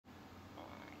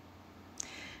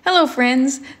Hello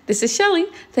friends, this is Shelley.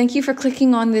 Thank you for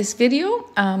clicking on this video.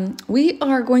 We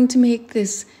are going to make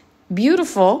this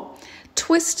beautiful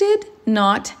twisted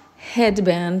knot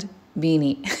headband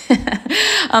beanie.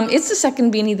 It's the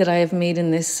second beanie that I have made in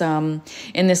this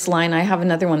line. I have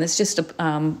another one that's just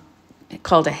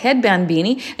called a headband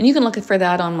beanie, and you can look for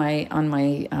that on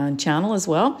my channel as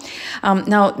well.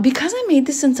 Now, because I made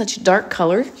this in such dark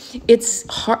color, it's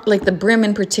hard, like the brim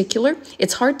in particular,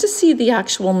 it's hard to see the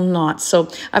actual knot. So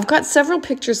I've got several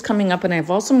pictures coming up, and I've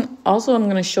also I'm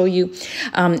going to show you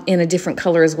in a different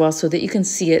color as well, so that you can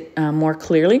see it more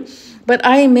clearly. But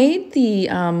I made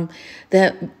the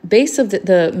base of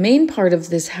the main part of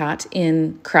this hat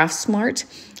in Craft Smart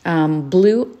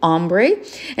blue ombre,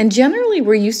 and generally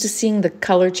we're used to seeing the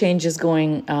color changes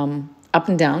going up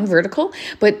and down vertical,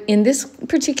 but in this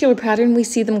particular pattern we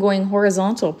see them going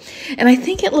horizontal, and I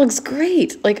think it looks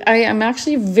great. Like, I am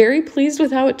actually very pleased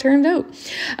with how it turned out.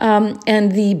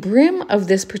 And the brim of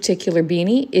this particular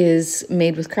beanie is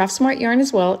made with Craft Smart yarn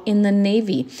as well, in the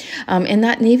navy, and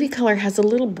that navy color has a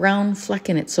little brown fleck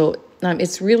in it, so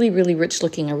it's really rich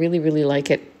looking. I really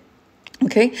like it.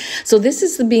 Okay, so this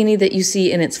is the beanie that you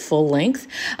see in its full length,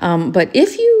 but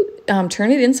if you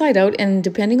turn it inside out, and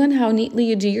depending on how neatly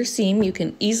you do your seam, you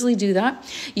can easily do that.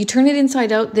 You turn it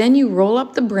inside out, then you roll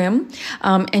up the brim,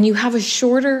 and you have a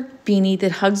shorter beanie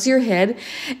that hugs your head,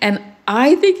 and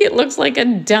I think it looks like a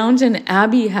Downton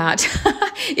Abbey hat.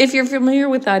 If you're familiar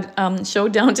with that show,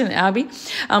 Downton Abbey,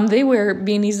 they wear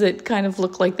beanies that kind of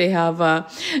look like they have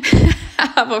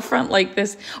have a front like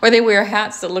this, or they wear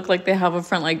hats that look like they have a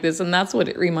front like this, and that's what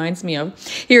it reminds me of.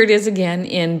 Here it is again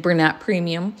in Bernat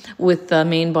Premium, with the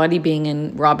main body being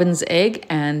in robin's egg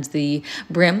and the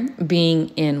brim being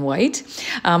in white.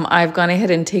 I've gone ahead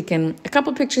and taken a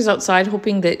couple pictures outside,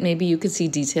 hoping that maybe you could see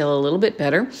detail a little bit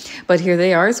better, but here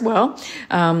they are as well.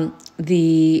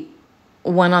 The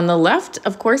one on the left,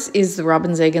 of course, is the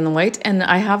robin's egg in the white, and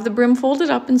I have the brim folded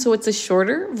up, and so it's a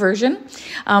shorter version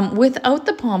without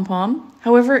the pom-pom.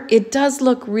 However, it does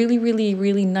look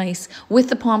really nice with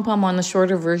the pom-pom on the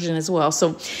shorter version as well.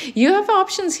 So you have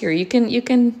options here. You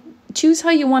can choose how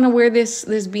you want to wear this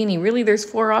beanie. Really, there's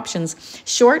 4 options: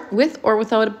 short with or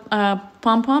without a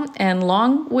pom-pom, and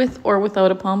long with or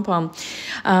without a pom-pom.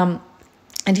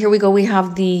 And here we go. We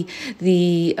have the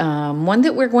one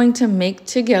that we're going to make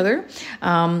together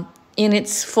in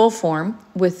its full form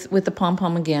with the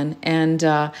pom-pom again. And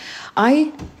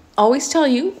I always tell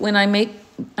you when I make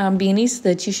beanies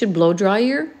that you should blow dry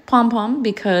your pom-pom,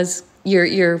 because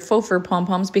your faux fur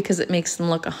pom-poms, because it makes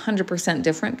them look 100%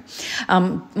 different,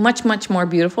 much more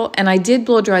beautiful. And I did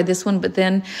blow dry this one, but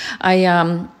then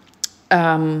I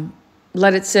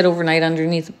let it sit overnight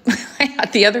underneath. I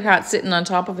had the other hat sitting on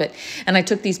top of it, and I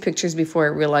took these pictures before I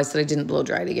realized that I didn't blow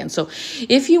dry it again. So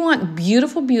if you want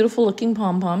beautiful looking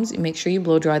pom-poms, make sure you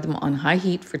blow dry them on high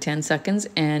heat for 10 seconds,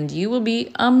 and you will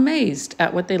be amazed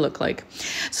at what they look like.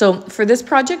 So for this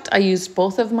project, I used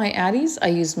both of my Addies. I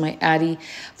used my Addie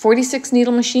 46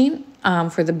 needle machine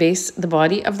for the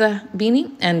body of the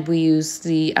beanie, and we use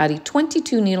the Addie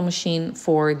 22 needle machine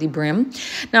for the brim.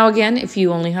 Now again, if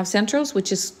you only have centros,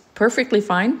 which is perfectly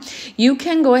fine, you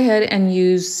can go ahead and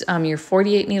use your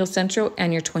 48 needle centro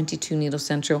and your 22 needle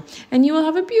centro, and you will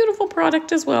have a beautiful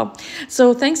product as well.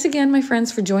 So thanks again, my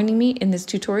friends, for joining me in this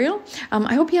tutorial.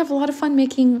 I hope you have a lot of fun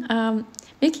making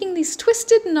these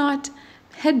twisted knot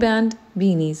headband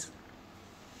beanies.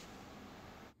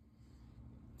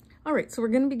 All right, so we're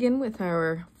going to begin with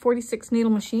our 46 needle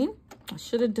machine. I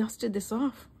should have dusted this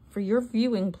off for your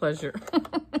viewing pleasure.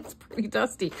 It's pretty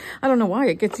dusty. I don't know why,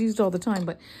 it gets used all the time,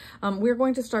 but we're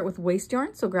going to start with waste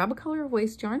yarn. So grab a color of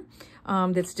waste yarn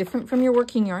that's different from your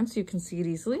working yarn so you can see it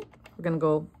easily. We're going to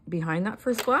go behind that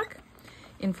first black,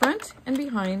 in front and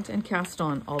behind, and cast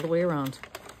on all the way around.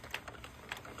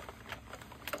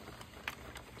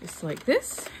 Just like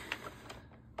this.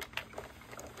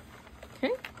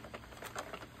 Okay.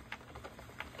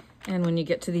 And when you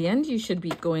get to the end, you should be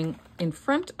going in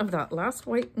front of that last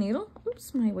white needle.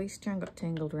 Oops, my waste yarn got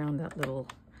tangled around that little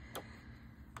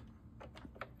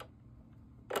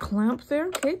clamp there.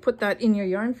 Okay, put that in your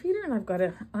yarn feeder, and I've got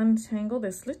to untangle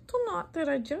this little knot that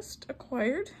I just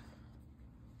acquired.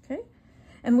 Okay,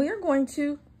 and we are going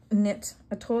to knit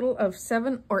a total of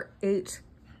 7 or 8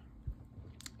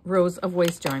 rows of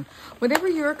waste yarn. Whatever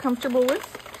you're comfortable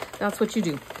with, that's what you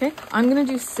do. Okay, I'm going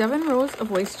to do 7 rows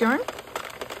of waste yarn,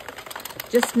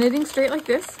 just knitting straight like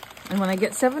this. And when I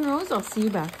get 7 rows, I'll see you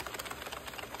back.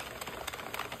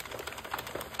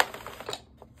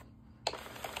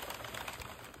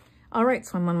 All right,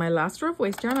 so I'm on my last row of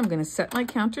waste yarn. I'm going to set my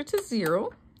counter to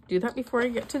 0. do that before I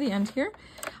get to the end here.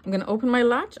 I'm going to open my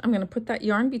latch. I'm going to put that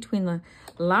yarn between the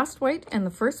last white and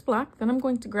the first black. Then I'm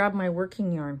going to grab my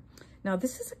working yarn. Now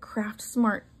this is a Craft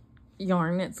Smart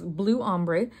yarn. It's blue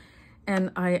ombre,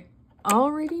 and I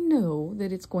already know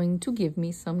that it's going to give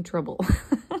me some trouble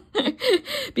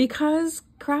because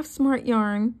Craft Smart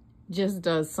yarn just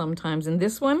does sometimes. And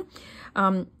this one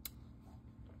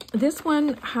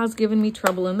has given me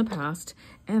trouble in the past,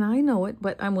 and I know it,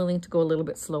 but I'm willing to go a little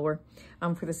bit slower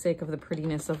for the sake of the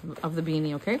prettiness of the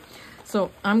beanie, okay?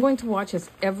 So I'm going to watch as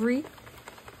every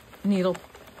needle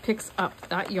picks up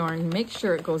that yarn, make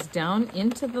sure it goes down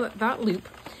into that loop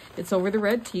that's over the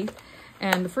red teeth.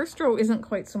 And the first row isn't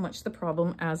quite so much the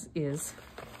problem as is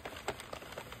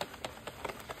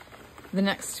the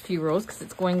next few rows, because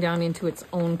it's going down into its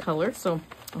own color. So,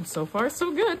 so far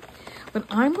so good. But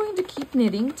I'm going to keep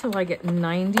knitting till I get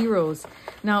 90 rows.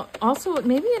 Now, also,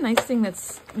 maybe a nice thing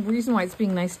that's, the reason why it's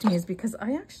being nice to me is because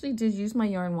I actually did use my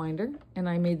yarn winder, and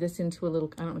I made this into a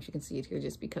little, I don't know if you can see it here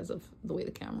just because of the way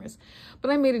the camera is,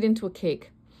 but I made it into a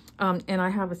cake. And I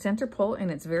have a center pull,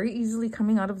 and it's very easily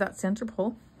coming out of that center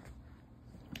pull.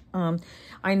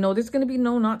 I know there's going to be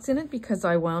no knots in it because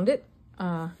I wound it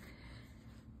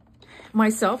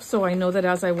myself, so I know that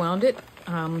as I wound it,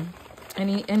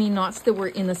 any knots that were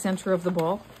in the center of the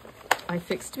ball, I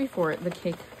fixed before the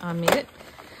cake made it.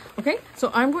 Okay,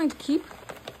 so I'm going to keep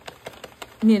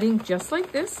knitting just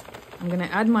like this. I'm going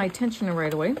to add my tensioner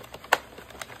right away,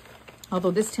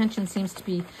 although this tension seems to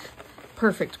be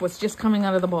perfect. What's just coming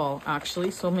out of the ball,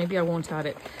 actually, so maybe I won't add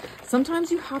it.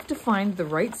 Sometimes you have to find the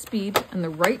right speed and the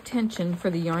right tension for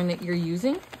the yarn that you're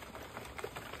using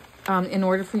in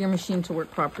order for your machine to work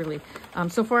properly.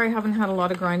 So far I haven't had a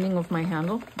lot of grinding with my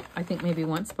handle. I think maybe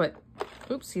once, but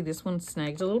oops, see, this one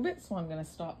snagged a little bit, so I'm going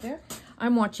to stop there.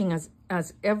 I'm watching as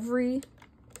every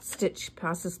stitch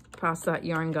passes past that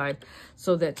yarn guide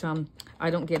so that I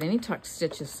don't get any tucked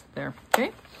stitches there,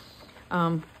 okay?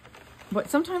 But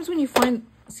sometimes when you find,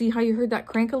 see how you heard that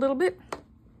crank a little bit?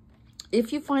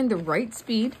 If you find the right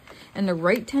speed and the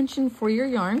right tension for your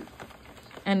yarn,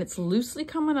 and it's loosely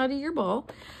coming out of your ball,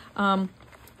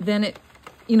 then it,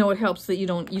 you know, it helps that you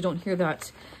don't hear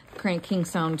that cranking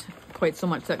sound quite so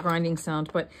much, that grinding sound.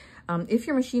 But if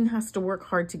your machine has to work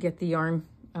hard to get the yarn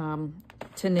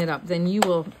to knit up, then you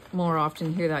will more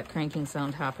often hear that cranking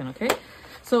sound happen, okay?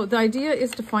 So the idea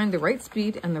is to find the right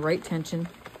speed and the right tension,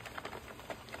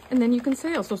 and then you can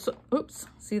sail. So oops,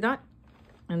 see that?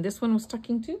 And this one was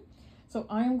tucking too. So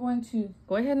I am going to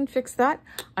go ahead and fix that.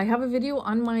 I have a video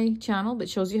on my channel that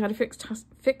shows you how to fix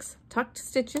tucked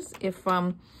stitches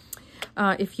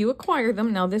if you acquire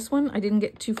them. Now this one, I didn't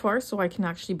get too far, so I can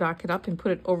actually back it up and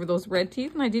put it over those red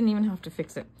teeth, and I didn't even have to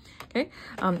fix it, okay?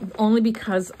 Only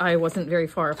because I wasn't very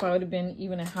far. If I would have been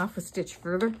even a half a stitch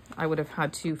further, I would have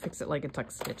had to fix it like a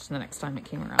tuck stitch the next time it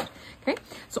came around, okay?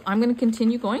 So I'm going to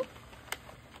continue going,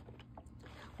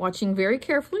 watching very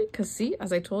carefully, because see,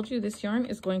 as I told you, this yarn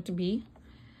is going to be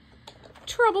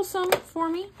troublesome for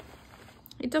me.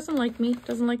 It doesn't like me,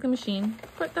 doesn't like the machine,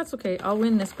 but that's okay. I'll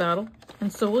win this battle,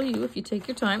 and so will you if you take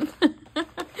your time.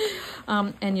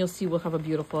 And you'll see we'll have a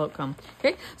beautiful outcome.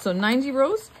 Okay, so 90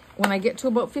 rows. When I get to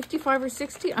about 55 or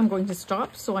 60, I'm going to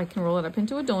stop so I can roll it up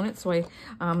into a donut, so I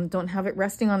don't have it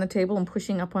resting on the table and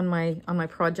pushing up on my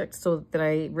project so that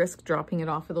I risk dropping it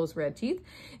off of those red teeth.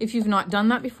 If you've not done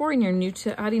that before and you're new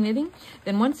to adding knitting,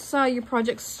 then once your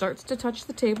project starts to touch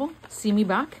the table, see me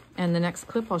back, and the next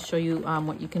clip I'll show you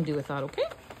what you can do with that, okay?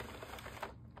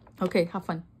 Okay, have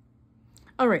fun.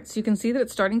 All right, so you can see that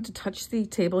it's starting to touch the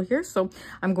table here. So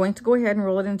I'm going to go ahead and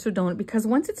roll it into a donut, because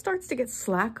once it starts to get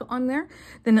slack on there,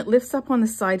 then it lifts up on the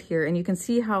side here. And you can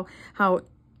see how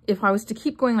if I was to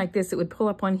keep going like this, it would pull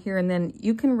up on here, and then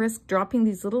you can risk dropping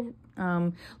these little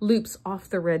loops off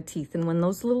the red teeth. And when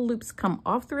those little loops come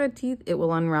off the red teeth, it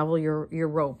will unravel your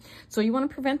row. So you want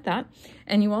to prevent that.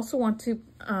 And you also want to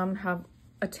have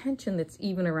a tension that's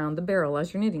even around the barrel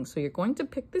as you're knitting. So you're going to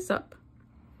pick this up.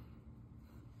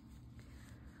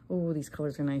 Oh, these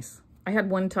colors are nice. I had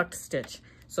one tucked stitch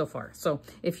so far. So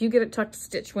if you get a tucked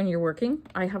stitch when you're working,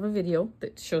 I have a video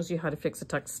that shows you how to fix a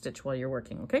tucked stitch while you're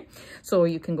working, okay? So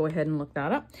you can go ahead and look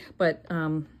that up. But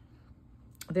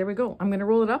there we go. I'm going to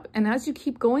roll it up. And as you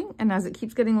keep going and as it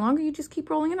keeps getting longer, you just keep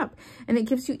rolling it up. And it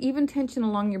gives you even tension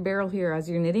along your barrel here as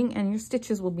you're knitting, and your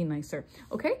stitches will be nicer.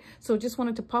 Okay, so just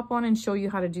wanted to pop on and show you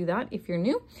how to do that if you're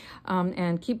new.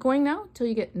 And keep going now till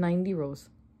you get 90 rows.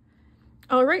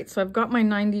 All right, so I've got my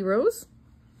 90 rows,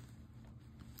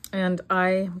 and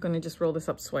I'm going to just roll this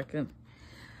up so I can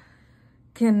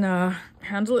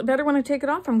handle it better when I take it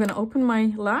off. I'm going to open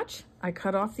my latch. I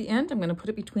cut off the end. I'm going to put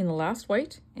it between the last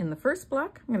white and the first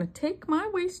black. I'm going to take my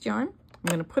waste yarn. I'm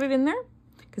going to put it in there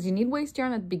because you need waste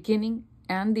yarn at the beginning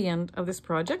and the end of this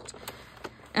project.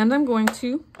 And I'm going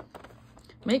to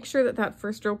make sure that that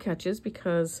first row catches,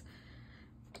 because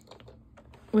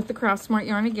with the Craft Smart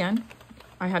yarn again,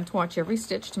 I had to watch every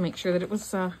stitch to make sure that it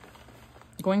was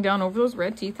going down over those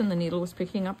red teeth and the needle was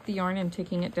picking up the yarn and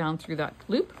taking it down through that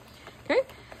loop. Okay,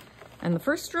 and the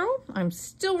first row, I'm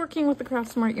still working with the Craft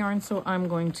Smart yarn, so I'm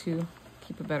going to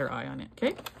keep a better eye on it.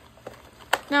 Okay,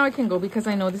 now I can go, because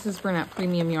I know this is Bernat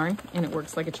Premium yarn and it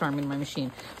works like a charm in my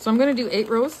machine. So I'm going to do 8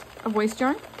 rows of waste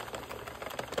yarn,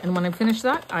 and when I finish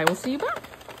that, I will see you back.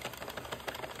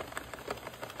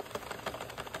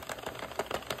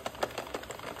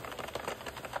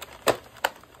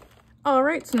 All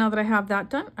right, so now that I have that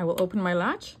done, I will open my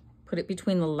latch, put it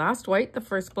between the last white, the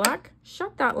first black,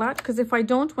 shut that latch, because if I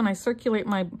don't, when I circulate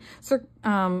my,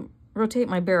 rotate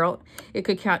my barrel, it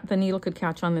could the needle could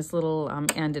catch on this little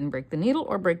end and break the needle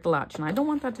or break the latch, and I don't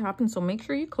want that to happen, so make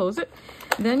sure you close it.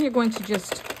 Then you're going to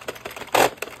just,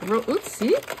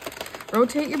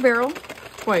 rotate your barrel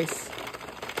twice.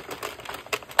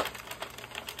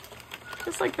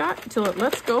 Just like that, until it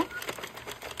lets go.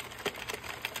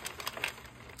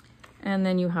 And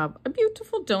then you have a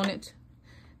beautiful donut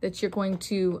that you're going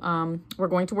to, we're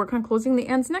going to work on closing the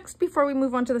ends next before we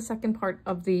move on to the second part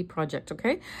of the project,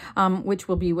 okay? Which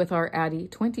will be with our Addy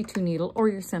 22 needle or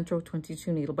your Centro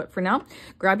 22 needle. But for now,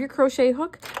 grab your crochet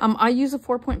hook. I use a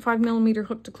 4.5 millimeter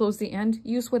hook to close the end.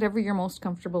 Use whatever you're most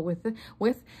comfortable with,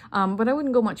 but I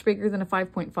wouldn't go much bigger than a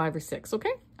 5.5 or 6,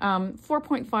 okay?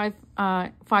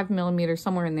 4.5, 5 millimeter,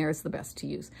 somewhere in there is the best to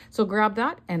use. So grab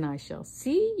that and I shall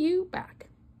see you back.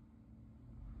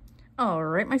 All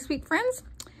right, my sweet friends,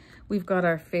 we've got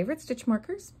our favorite stitch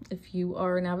markers. If you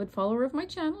are an avid follower of my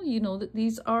channel, you know that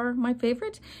these are my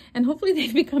favorite, and hopefully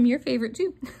they've become your favorite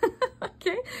too.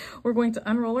 Okay, we're going to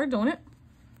unroll our donut.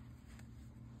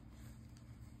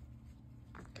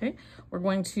 Okay, we're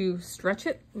going to stretch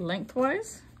it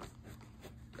lengthwise.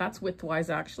 That's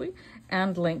widthwise actually,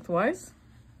 and lengthwise.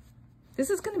 This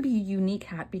is going to be a unique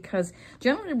hat because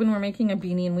generally when we're making a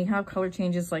beanie and we have color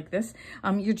changes like this,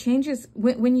 your changes,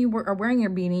 when you are wearing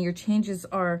your beanie, your changes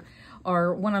are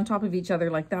one on top of each other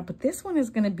like that. But this one is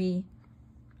going to be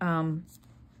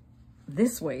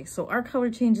this way. So our color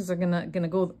changes are gonna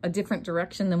go a different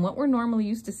direction than what we're normally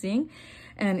used to seeing.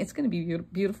 And it's going to be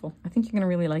beautiful. I think you're going to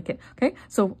really like it. Okay,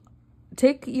 so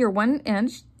take your one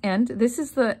end. This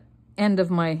is the end of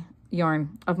my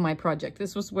yarn of my project.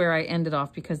 This was where I ended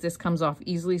off because this comes off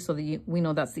easily, so that we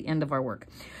know that's the end of our work.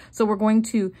 So we're going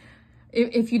to,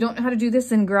 if you don't know how to do this,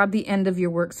 then grab the end of your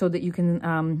work so that you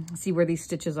can see where these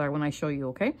stitches are when I show you,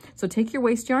 okay? So take your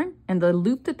waste yarn and the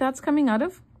loop that's coming out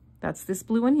of, that's this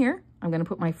blue one here. I'm going to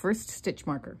put my first stitch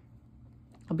marker.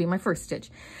 It'll be my first stitch.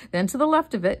 Then to the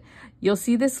left of it, you'll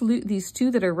see this loop, these two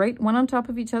that are right one on top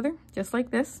of each other, just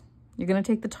like this. You're going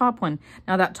to take the top one.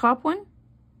 Now that top one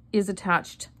is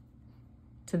attached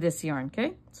to this yarn,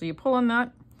 okay? So you pull on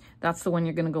that, that's the one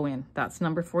you're gonna go in. That's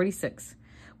number 46.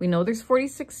 We know there's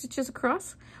 46 stitches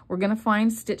across. We're gonna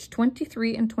find stitch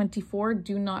 23 and 24.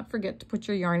 Do not forget to put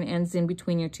your yarn ends in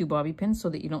between your two bobby pins so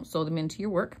that you don't sew them into your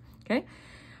work, okay?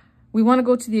 We wanna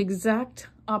go to the exact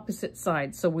opposite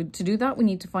side. So to do that, we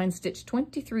need to find stitch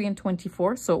 23 and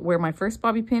 24. So where my first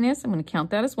bobby pin is, I'm gonna count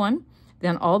that as 1.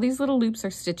 Then all these little loops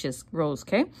are stitches, rows,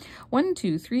 okay? 1,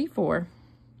 2, 3, 4,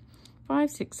 5,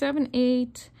 6, 7,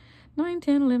 8, 9,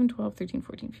 10, 11, 12, 13,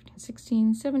 14, 15,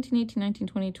 16, 17, 18, 19,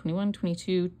 20, 21,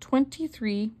 22,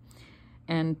 23,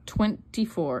 and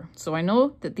 24. So I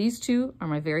know that these two are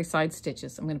my very side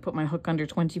stitches. I'm going to put my hook under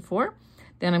 24.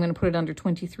 Then I'm going to put it under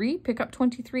 23, pick up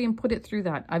 23 and put it through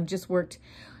that. I've just worked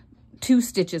 2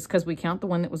 stitches because we count the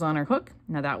one that was on our hook.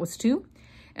 Now that was 2.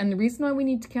 And the reason why we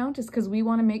need to count is because we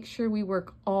want to make sure we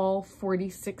work all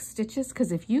 46 stitches,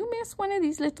 because if you miss one of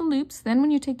these little loops, then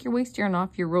when you take your waste yarn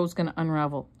off, your row's going to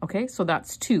unravel. Okay, so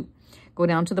that's 2. Go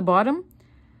down to the bottom,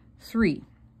 3.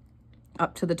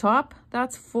 Up to the top,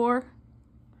 that's 4.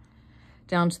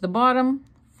 Down to the bottom,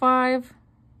 5.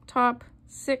 Top,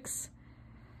 6.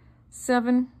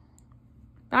 7.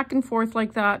 Back and forth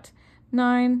like that,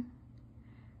 9.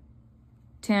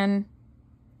 10.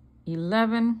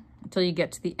 11. Until you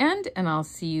get to the end, and I'll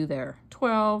see you there.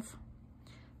 12,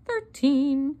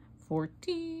 13,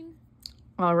 14.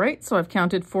 All right, so I've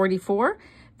counted 44.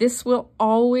 This will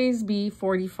always be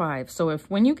 45. So if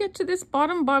when you get to this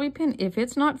bottom bobby pin, if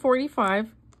it's not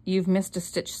 45, you've missed a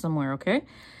stitch somewhere, okay?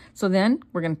 So then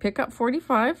we're going to pick up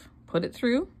 45, put it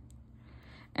through,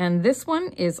 and this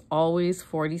one is always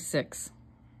 46.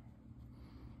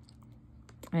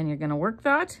 And you're going to work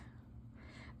that.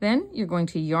 Then you're going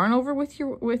to yarn over with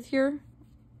your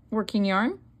working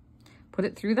yarn, put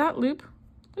it through that loop,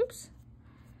 oops,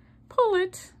 pull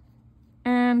it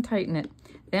and tighten it.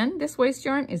 Then this waste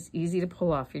yarn is easy to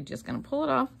pull off. You're just going to pull it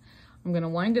off. I'm going to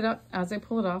wind it up as I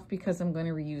pull it off because I'm going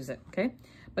to reuse it, okay?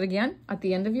 But again, at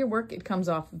the end of your work, it comes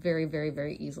off very, very,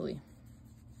 very easily.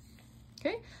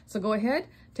 Okay, so go ahead,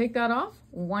 take that off,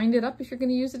 wind it up if you're going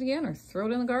to use it again, or throw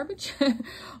it in the garbage,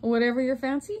 whatever you're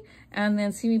fancy, and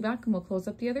then see me back and we'll close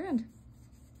up the other end.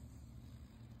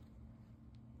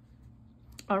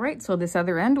 All right, so this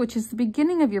other end, which is the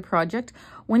beginning of your project,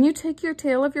 when you take your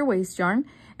tail of your waste yarn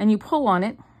and you pull on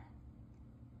it,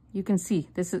 you can see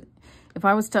this is, if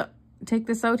I was to take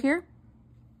this out here,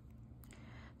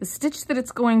 the stitch that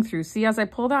it's going through, see as I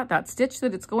pull that, that stitch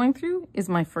that it's going through is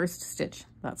my first stitch.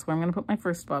 That's where I'm going to put my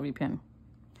first bobby pin.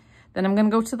 Then I'm going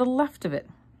to go to the left of it.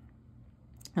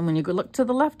 And when you go look to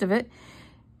the left of it,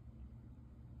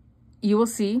 you will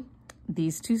see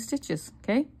these 2 stitches,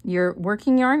 okay? Your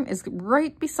working yarn is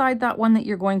right beside that one that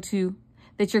you're going to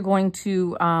put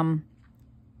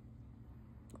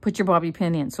your bobby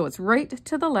pin in. So it's right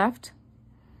to the left.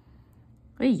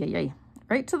 Right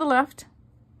to the left.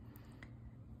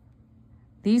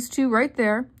 These 2 right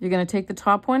there, you're going to take the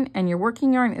top one and your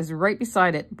working yarn is right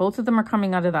beside it. Both of them are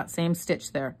coming out of that same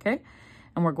stitch there, okay?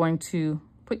 And we're going to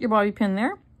put your bobby pin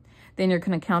there. Then you're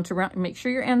going to count around, make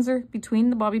sure your ends are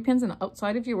between the bobby pins and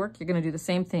outside of your work. You're going to do the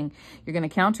same thing. You're going to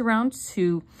count around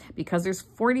to, because there's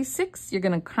 46, you're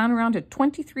going to count around to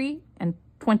 23 and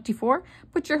 24.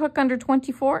 Put your hook under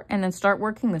 24 and then start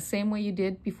working the same way you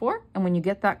did before. And when you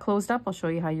get that closed up, I'll show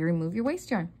you how you remove your waste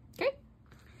yarn.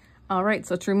 All right,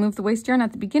 so to remove the waste yarn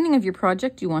at the beginning of your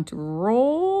project, you want to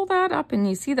roll that up and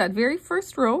you see that very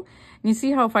first row. And you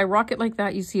see how if I rock it like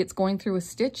that, you see it's going through a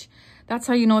stitch. That's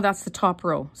how you know that's the top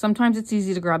row. Sometimes it's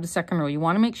easy to grab the second row. You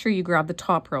want to make sure you grab the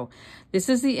top row. This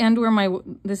is the end where my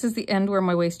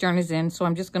waste yarn is in, so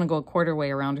I'm just going to go a quarter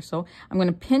way around or so. I'm going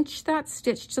to pinch that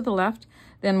stitch to the left,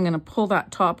 then I'm going to pull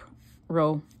that top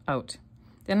row out.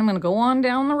 Then I'm going to go on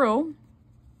down the row.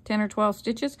 10 or 12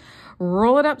 stitches,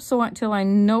 roll it up so until I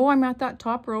know I'm at that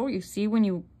top row. You see when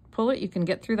you pull it, you can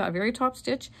get through that very top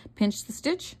stitch, pinch the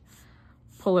stitch,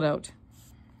 pull it out.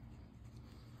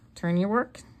 Turn your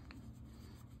work,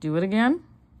 do it again.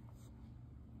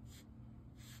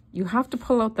 You have to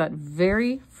pull out that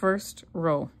very first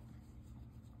row.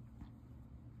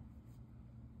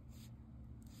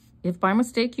 If by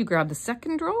mistake you grab the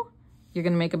second row, you're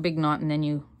going to make a big knot and then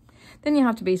you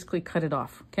have to basically cut it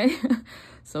off, okay?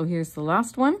 So here's the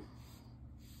last one.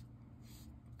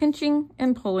 Pinching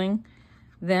and pulling.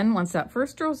 Then once that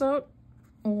first row's out,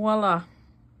 voila,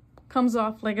 comes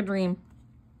off like a dream,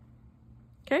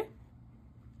 okay?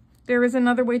 There is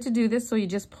another way to do this, so you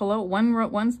just pull out one row,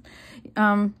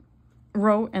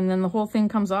 row and then the whole thing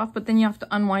comes off, but then you have to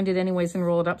unwind it anyways and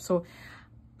roll it up. So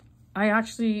I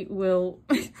actually will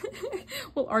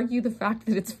argue the fact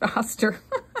that it's faster.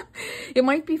 It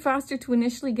might be faster to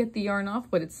initially get the yarn off,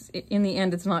 but in the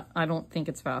end, it's not, I don't think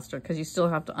it's faster because you still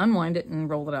have to unwind it and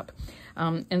roll it up.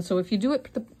 And so if you do it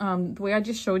the way I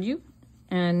just showed you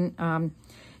and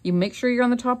you make sure you're on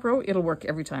the top row, it'll work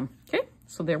every time. Okay,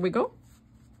 so there we go.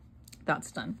 That's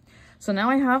done. So now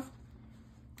I have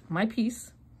my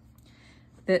piece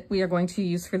that we are going to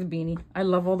use for the beanie. I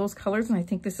love all those colors and I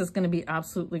think this is going to be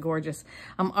absolutely gorgeous.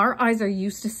 Our eyes are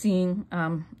used to seeing,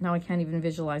 now I can't even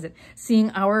visualize it,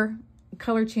 seeing our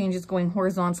color changes going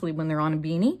horizontally when they're on a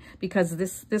beanie, because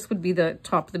this would be the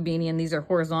top of the beanie and these are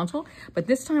horizontal, but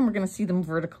this time we're going to see them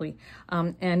vertically,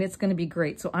 and it's going to be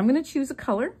great. So I'm going to choose a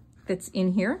color that's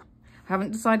in here. I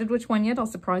haven't decided which one yet. I'll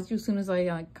surprise you as soon as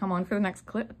I come on for the next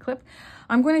clip.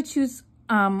 I'm going to choose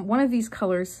one of these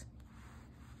colors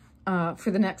for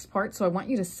the next part. So I want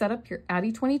you to set up your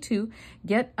Addy 22,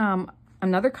 get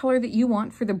another color that you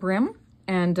want for the brim,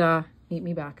 and meet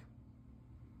me back.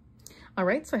 All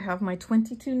right, so I have my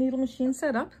 22 needle machine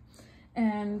set up,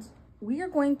 and we are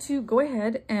going to go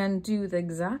ahead and do the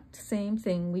exact same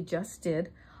thing we just did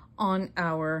on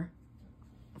our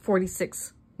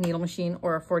 46 needle machine,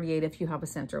 or a 48 if you have a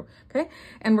Centro, okay?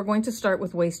 And we're going to start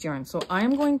with waste yarn. So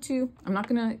I'm not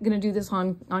gonna do this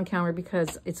on camera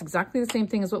because it's exactly the same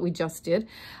thing as what we just did,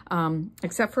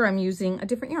 except for I'm using a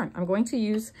different yarn.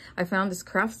 I found this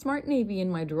Craft Smart Navy in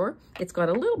my drawer. It's got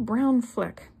a little brown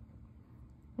fleck.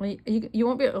 Well, you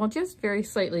won't be, well, just very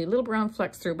slightly, a little brown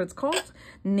flecks through, but it's called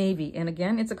Navy. And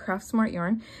again, it's a Craft Smart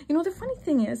yarn. You know, the funny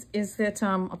thing is that,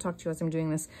 I'll talk to you as I'm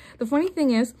doing this. The funny thing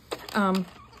is,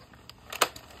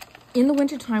 in the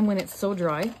wintertime when it's so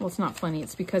dry, well, it's not funny,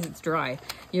 it's because it's dry.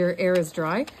 Your air is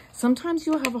dry. Sometimes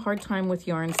you'll have a hard time with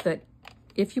yarns that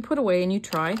if you put away and you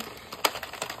try,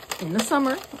 in the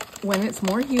summer, when it's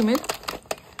more humid,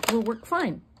 will work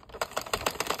fine.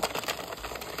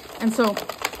 And so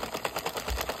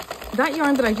that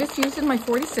yarn that I just used in my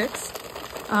 46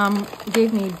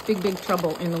 gave me big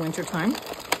trouble in the winter time.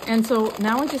 And so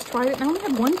now I just tried it. Now I only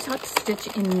had one tuck stitch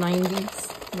in 90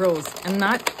 rows. And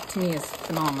that to me is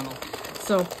phenomenal.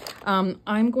 So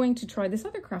I'm going to try this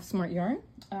other Craft Smart yarn.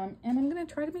 And I'm going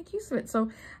to try to make use of it. So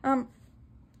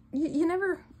you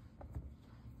never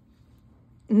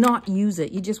not use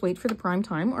it. You just wait for the prime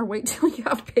time or wait till you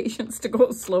have patience to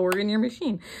go slower in your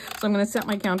machine. So I'm going to set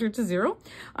my counter to 0.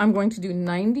 I'm going to do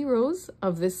 90 rows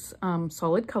of this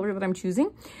solid color that I'm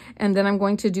choosing. And then I'm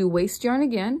going to do waste yarn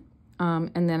again.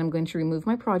 And then I'm going to remove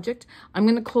my project. I'm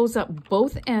going to close up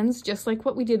both ends just like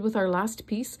what we did with our last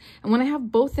piece. And when I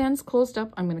have both ends closed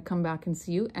up, I'm going to come back and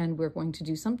see you, and we're going to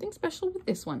do something special with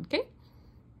this one, okay?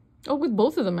 Oh, with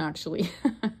both of them actually.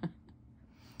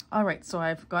 All right, so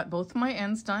I've got both my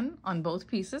ends done on both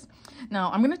pieces.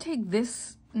 Now I'm going to take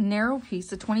this narrow piece,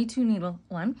 the 22 needle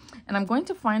one, and I'm going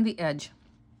to find the edge.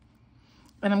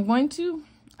 And I'm going to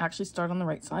actually start on the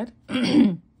right side.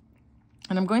 And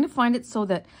I'm going to find it so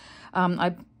that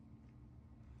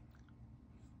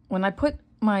when I put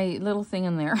my little thing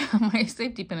in there, my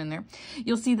safety pin in there,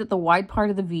 you'll see that the wide part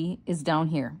of the V is down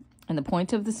here and the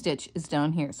point of the stitch is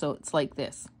down here. So it's like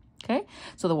this, okay?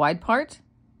 So the wide part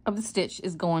of the stitch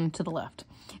is going to the left,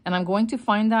 and I'm going to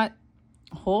find that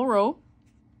whole row,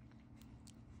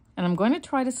 and I'm going to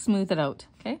try to smooth it out,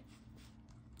 okay?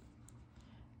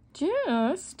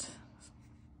 Just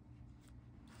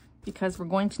because we're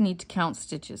going to need to count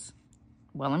stitches.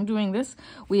 While I'm doing this,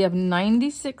 we have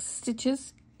 96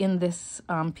 stitches in this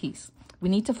piece. We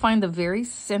need to find the very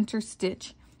center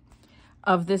stitch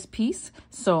of this piece.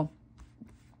 So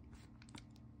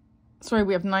sorry,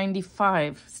 we have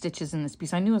 95 stitches in this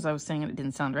piece. I knew as I was saying it, it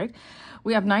didn't sound right.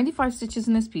 We have 95 stitches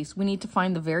in this piece. We need to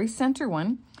find the very center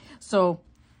one. So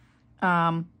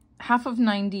half of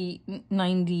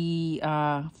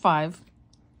 95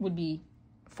 would be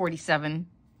 47,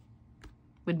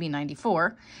 would be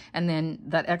 94. And then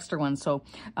that extra one, so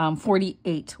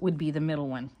 48 would be the middle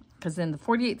one. Because then the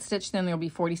 48 stitch, then there'll be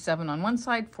 47 on one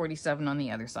side, 47 on the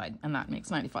other side. And that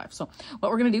makes 95. So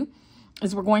what we're going to do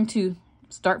is we're going to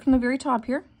start from the very top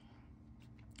here,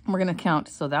 and we're going to count.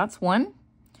 So that's 1,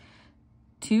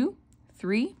 2,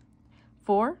 3,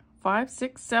 4, 5,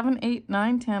 6, 7, 8,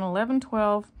 9, 10, 11,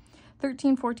 12,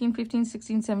 13, 14, 15,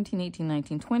 16, 17, 18,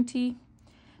 19, 20,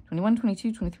 21,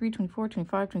 22, 23, 24,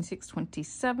 25, 26,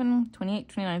 27, 28,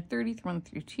 29, 30, 31,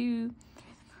 32,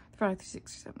 35,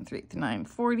 36, 37, 38, 39,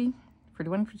 40,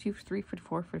 41, 42, 43,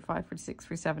 44, 45, 46,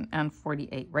 47, and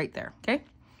 48 right there, okay?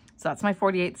 So that's my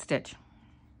 48th stitch.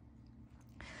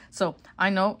 So I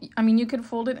know, I mean, you could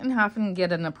fold it in half and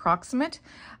get an approximate,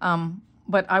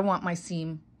 but I want my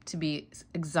seam to be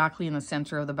exactly in the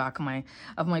center of the back of my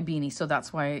beanie. So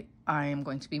that's why I am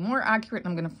going to be more accurate.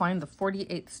 I'm going to find the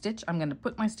 48th stitch. I'm going to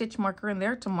put my stitch marker in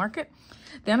there to mark it.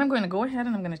 Then I'm going to go ahead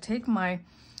and I'm going to take my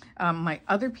my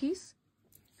other piece,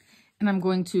 and I'm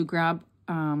going to grab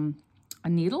a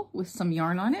needle with some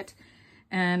yarn on it,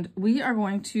 and we are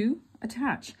going to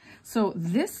attach. So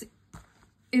this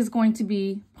is going to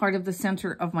be part of the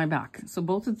center of my back. So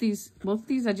both of these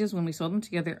edges, when we sew them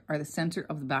together, are the center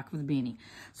of the back of the beanie.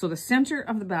 So the center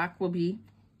of the back will be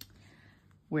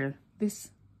where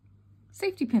this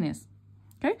safety pin is.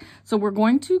 Okay, so we're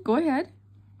going to go ahead.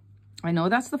 I know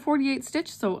that's the 48th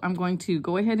stitch, so I'm going to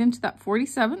go ahead into that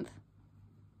 47th.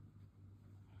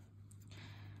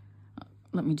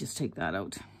 Let me just take that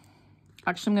out.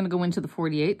 Actually, I'm going to go into the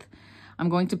 48th. I'm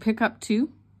going to pick up 2.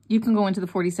 You can go into the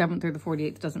 47th or the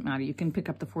 48th, doesn't matter. You can pick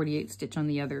up the 48th stitch on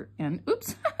the other end.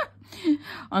 Oops,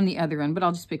 on the other end, but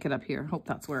I'll just pick it up here. Hope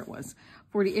that's where it was.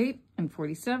 48 and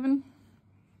 47.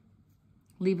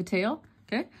 Leave a tail,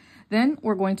 okay? Then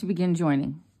we're going to begin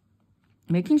joining,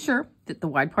 making sure that the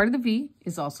wide part of the V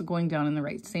is also going down in the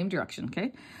right, same direction,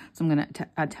 okay? So I'm going to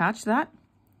attach that.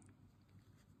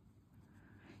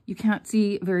 You can't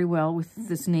see very well with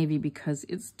this navy because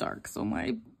it's dark, so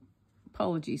my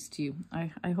apologies to you.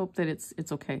 I hope that it's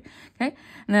okay. Okay,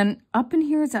 and then up in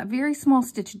here is that very small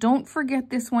stitch. Don't forget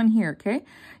this one here. Okay,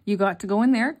 you got to go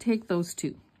in there, take those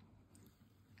 2,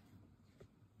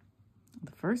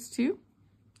 the first 2.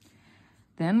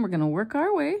 Then we're going to work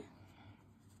our way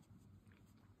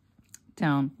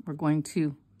down. We're going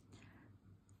to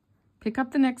pick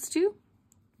up the next 2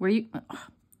 where you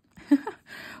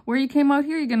where you came out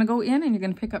here. You're going to go in and you're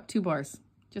going to pick up 2 bars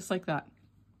just like that.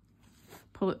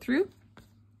 Pull it through.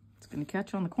 Going to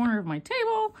catch on the corner of my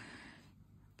table.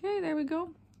 Okay, there we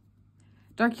go.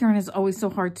 Dark yarn is always so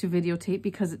hard to videotape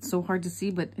because it's so hard to see,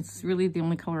 but it's really the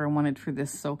only color I wanted for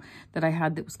this, so that I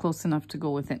had that was close enough to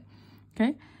go with it.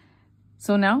 Okay,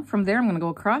 so now from there I'm going to go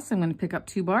across. I'm going to pick up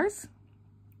 2 bars.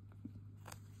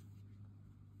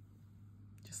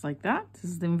 just like that. This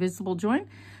is the invisible join.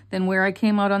 Then where I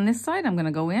came out on this side, I'm going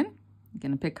to go in. I'm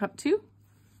going to pick up 2.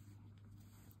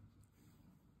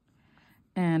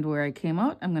 And where I came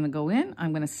out, I'm going to go in.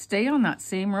 I'm going to stay on that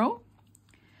same row.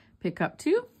 Pick up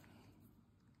 2.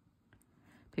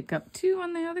 Pick up 2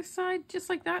 on the other side, just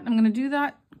like that. I'm going to do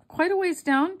that quite a ways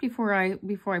down before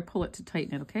I pull it to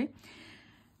tighten it, okay?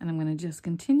 And I'm going to just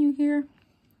continue here,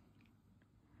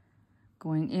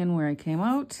 going in where I came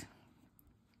out.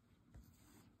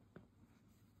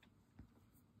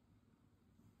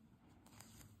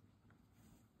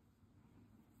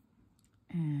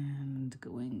 And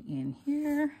going in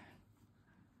here.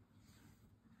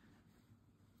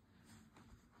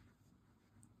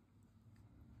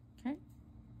 Okay.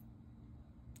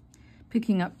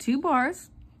 Picking up 2 bars,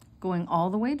 going all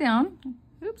the way down,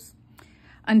 oops,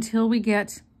 until we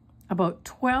get about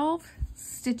 12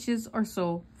 stitches or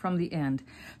so from the end.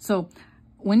 So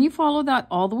when you follow that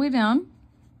all the way down,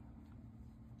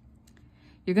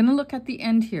 you're going to look at the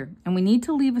end here, and we need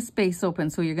to leave a space open.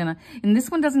 So you're going to, and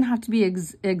this one doesn't have to be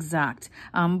exact,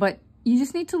 but you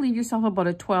just need to leave yourself about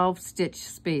a 12 stitch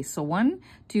space. So 1,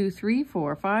 2, 3,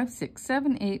 4, 5, 6,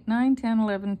 7, 8, 9, 10,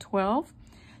 11, 12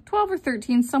 or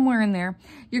 13, somewhere in there.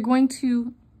 You're going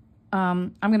to,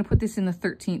 I'm going to put this in the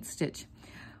 13th stitch.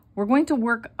 We're going to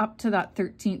work up to that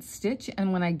 13th stitch,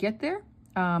 and when I get there,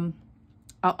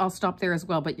 I'll stop there as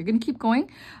well, but you're going to keep going,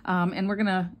 and we're going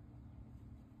to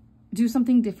do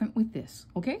something different with this,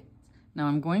 okay? Now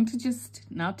I'm going to just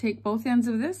now take both ends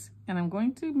of this, and I'm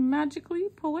going to magically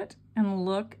pull it, and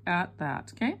look at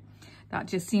that, okay? That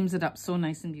just seams it up so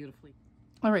nice and beautifully.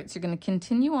 All right, so you're going to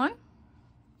continue on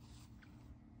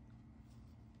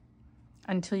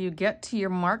until you get to your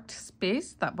marked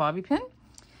space, that bobby pin.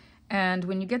 And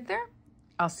when you get there,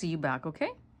 I'll see you back, okay?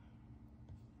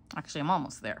 Actually, I'm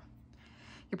almost there.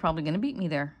 You're probably going to beat me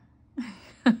there.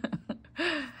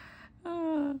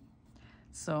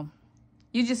 So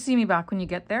you just see me back when you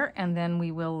get there, and then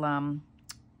we will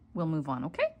we'll move on,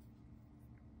 okay?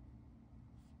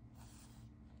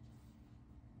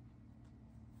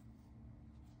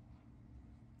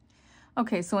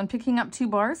 Okay, so in picking up 2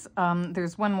 bars,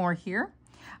 there's one more here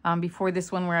before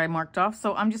this one where I marked off.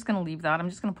 So I'm just going to leave that. I'm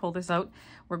just going to pull this out.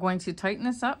 We're going to tighten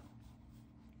this up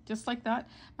just like that.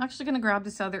 I'm actually going to grab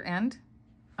this other end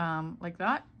like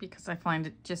that, because I find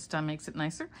it just makes it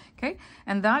nicer. Okay,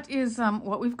 and that is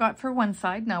what we've got for one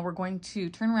side. Now we're going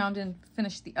to turn around and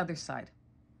finish the other side.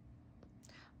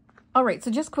 All right,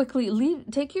 so just quickly,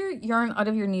 take your yarn out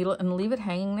of your needle and leave it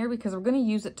hanging there, because we're going to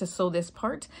use it to sew this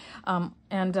part, and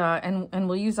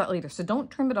we'll use that later. So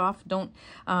don't trim it off, don't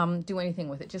do anything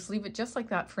with it. Just leave it just like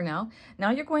that for now.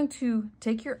 Now you're going to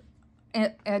take your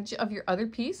edge of your other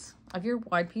piece, of your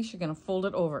wide piece, you're going to fold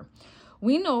it over.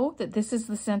 We know that this is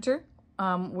the center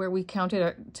where we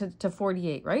counted to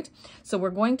 48, right? So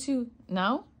we're going to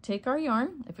now take our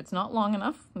yarn. If it's not long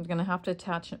enough, I'm going to have to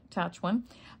attach one.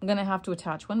 I'm going to have to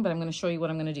attach one, but I'm going to show you what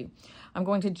I'm going to do. I'm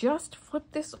going to just flip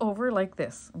this over like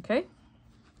this, okay?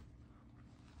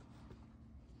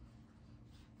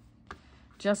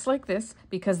 Just like this,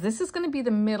 because this is going to be the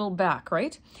middle back,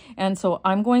 right? And so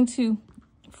I'm going to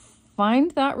find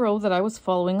that row that I was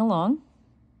following along.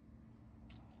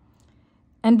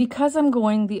 And because I'm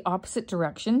going the opposite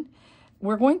direction,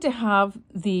 we're going to have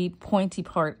the pointy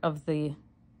part of the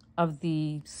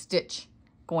stitch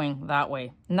going that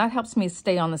way. And that helps me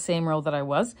stay on the same row that I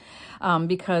was,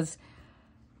 because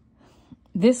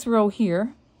this row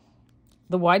here,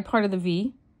 the wide part of the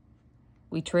V,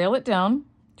 we trail it down,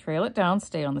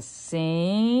 stay on the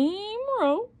same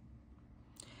row,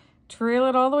 trail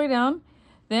it all the way down.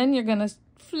 Then you're going to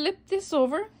flip this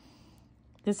over.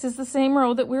 This is the same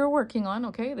row that we were working on,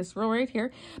 okay? This row right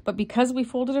here. But because we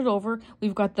folded it over,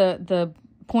 we've got the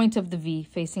point of the V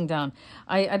facing down.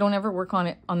 I don't ever work on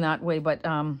it on that way, but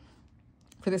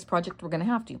for this project, we're going to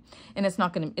have to. And it's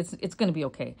not going to, it's going to be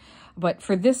okay. But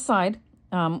for this side,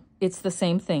 it's the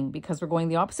same thing, because we're going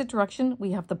the opposite direction.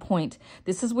 We have the point.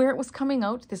 This is where it was coming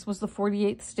out. This was the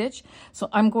 48th stitch. So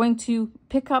I'm going to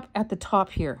pick up at the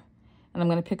top here, and I'm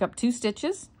going to pick up 2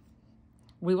 stitches.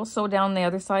 We will sew down the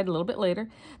other side a little bit later.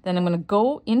 Then I'm going to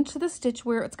go into the stitch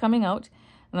where it's coming out,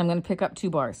 and I'm going to pick up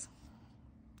 2 bars.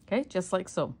 Okay, just like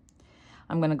so.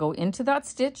 I'm going to go into that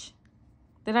stitch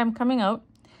that I'm coming out,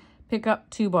 pick up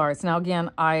 2 bars. Now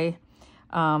again, I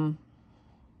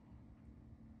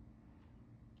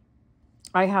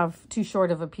have too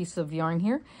short of a piece of yarn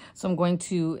here, so I'm going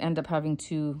to end up having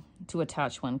to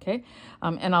attach one, okay?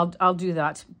 And I'll do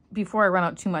that. Before I run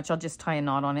out too much, I'll just tie a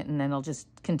knot on it, and then I'll just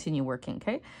continue working,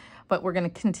 okay? But we're going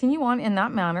to continue on in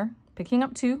that manner, picking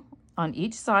up 2 on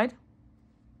each side.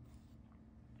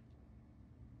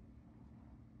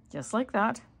 just like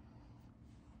that,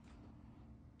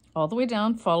 all the way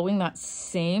down, following that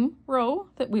same row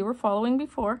that we were following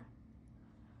before.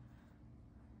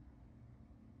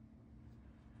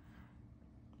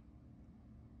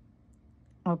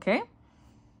 Okay.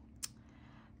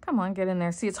 Come on, get in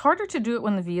there. See, it's harder to do it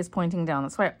when the V is pointing down.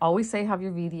 That's why I always say have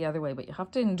your V the other way, but you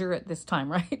have to endure it this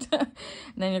time, right? And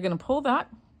then you're going to pull that.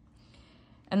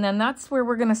 And then that's where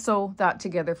we're going to sew that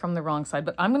together from the wrong side.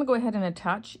 But I'm going to go ahead and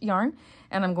attach yarn,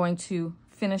 and I'm going to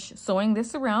finish sewing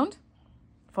this around,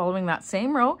 following that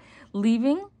same row,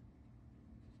 leaving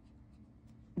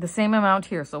the same amount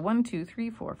here. So 1, 2, 3,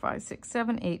 4, 5, 6,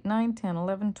 7, 8, 9, 10,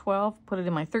 11, 12. Put it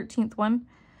in my 13th one.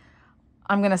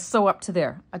 I'm going to sew up to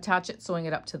there, attach it, sewing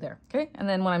it up to there. Okay. And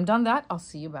then when I'm done that, I'll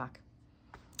see you back.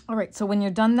 All right. So when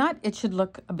you're done that, it should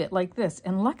look a bit like this.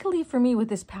 And luckily for me with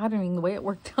this patterning, the way it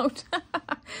worked out,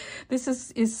 this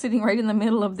is sitting right in the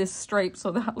middle of this stripe.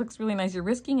 So that looks really nice. You're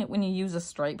risking it when you use a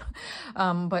stripe.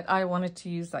 But I wanted to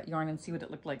use that yarn and see what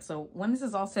it looked like. So when this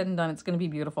is all said and done, it's going to be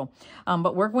beautiful.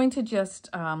 But we're going to just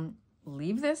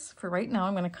leave this for right now.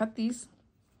 I'm going to cut these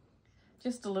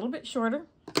just a little bit shorter.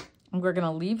 And we're going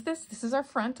to leave this. This is our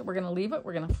front. We're going to leave it.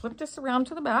 We're going to flip this around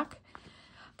to the back.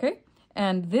 Okay.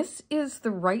 And this is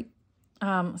the right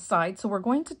side. So we're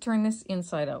going to turn this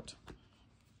inside out.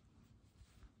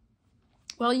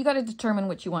 Well, you got to determine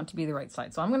which you want to be the right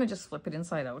side. So I'm going to just flip it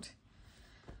inside out,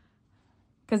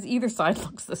 because either side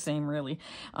looks the same really.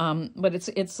 But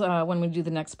it's when we do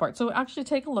the next part. So actually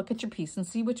take a look at your piece and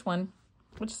see which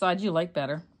side you like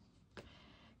better.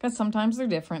 Because sometimes they're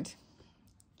different,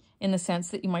 in the sense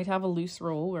that you might have a loose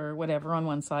roll or whatever on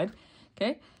one side,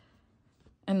 okay,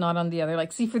 and not on the other.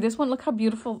 Like, see, for this one, look how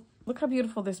beautiful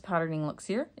this patterning looks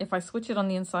here. If I switch it on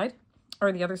the inside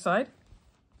or the other side,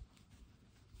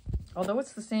 although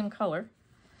it's the same color,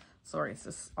 sorry, it's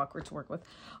just awkward to work with.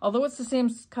 Although it's the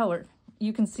same color,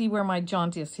 you can see where my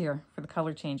jaunt is here for the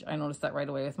color change. I noticed that right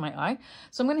away with my eye.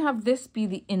 So I'm going to have this be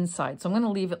the inside. So I'm going to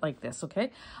leave it like this,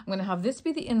 okay? I'm going to have this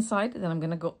be the inside. Then I'm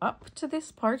going to go up to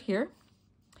this part here.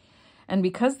 And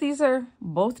because these are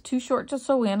both too short to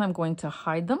sew in, I'm going to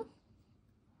hide them.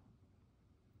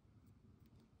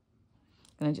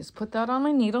 I'm going to just put that on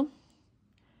my needle.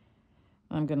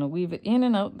 I'm going to weave it in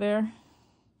and out there,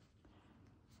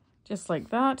 just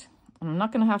like that. And I'm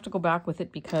not going to have to go back with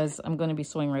it because I'm going to be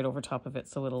sewing right over top of it,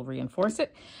 so it'll reinforce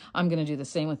it. I'm going to do the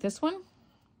same with this one.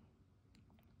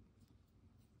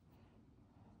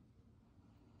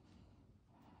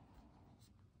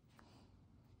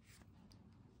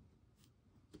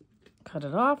 Cut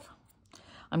it off.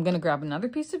 I'm going to grab another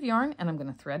piece of yarn and I'm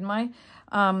going to thread my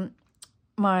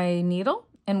my needle,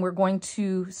 and we're going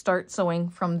to start sewing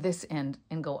from this end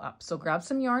and go up. So grab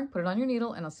some yarn, put it on your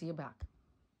needle, and I'll see you back.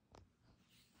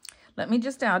 Let me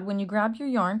just add, when you grab your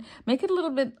yarn, make it a little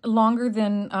bit longer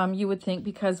than you would think,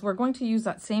 because we're going to use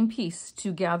that same piece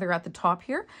to gather at the top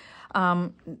here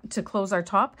to close our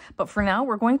top. But for now,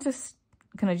 we're going to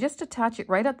just attach it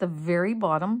right at the very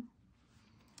bottom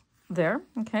there,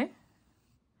 okay?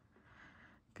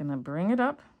 Gonna bring it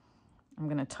up. I'm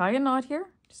gonna tie a knot here,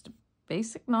 just a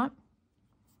basic knot,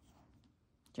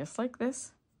 just like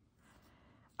this.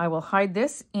 I will hide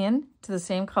this in to the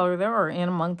same color there, or in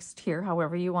amongst here,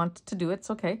 however you want to do it,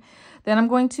 it's okay. Then I'm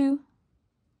going to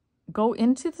go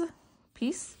into the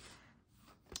piece.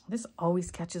 This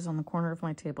always catches on the corner of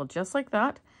my table, just like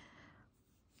that.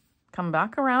 Come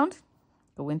back around,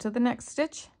 go into the next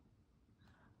stitch.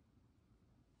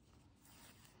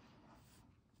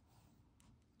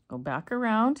 Go back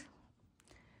around,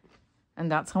 and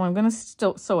that's how I'm going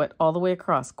to sew it all the way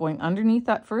across, going underneath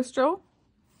that first row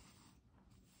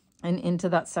and into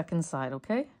that second side,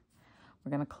 okay? We're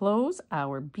going to close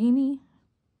our beanie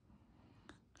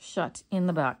shut in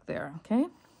the back there, okay?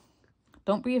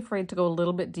 Don't be afraid to go a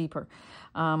little bit deeper.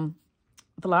 The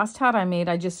last hat I made,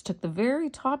 I just took the very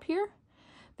top here,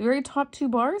 the very top 2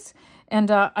 bars, and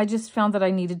I just found that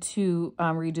I needed to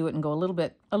redo it and go a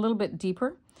little bit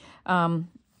deeper.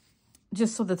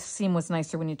 Just so the seam was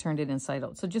nicer when you turned it inside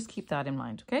out. So just keep that in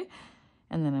mind, okay?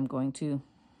 And then I'm going to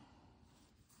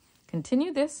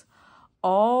continue this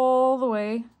all the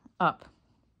way up.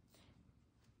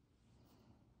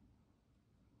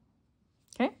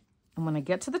 Okay? And when I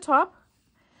get to the top,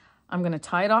 I'm going to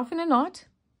tie it off in a knot,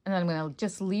 and then I'm going to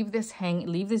just leave this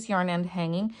yarn end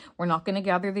hanging. We're not going to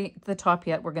gather the top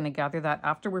yet. We're going to gather that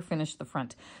after we're finished the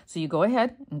front. So you go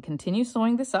ahead and continue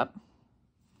sewing this up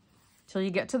till you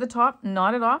get to the top,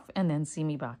 knot it off, and then see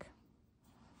me back.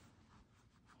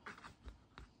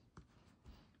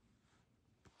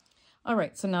 All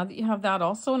right, so now that you have that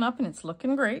all sewn up and it's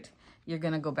looking great, you're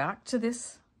going to go back to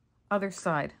this other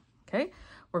side, okay?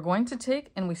 we're going to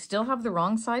take, and we still have the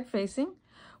wrong side facing,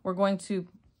 we're going to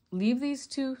leave these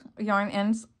two yarn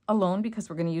ends alone because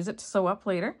we're going to use it to sew up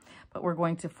later, but we're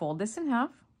going to fold this in half,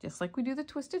 just like we do the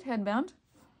twisted headband.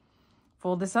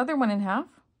 Fold this other one in half,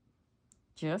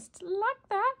 just like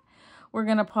that. We're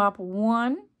going to pop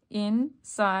one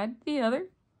inside the other.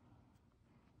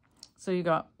 So you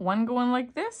got one going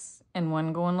like this and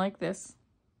one going like this.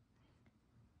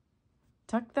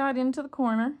 Tuck that into the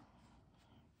corner.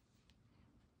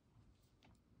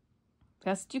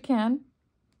 Best you can.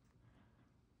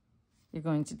 You're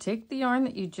going to take the yarn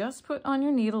that you just put on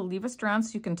your needle, leave a strand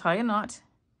so you can tie a knot.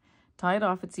 Tie it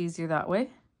off, it's easier that way.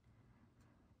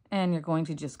 And you're going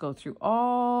to just go through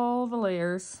all the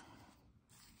layers.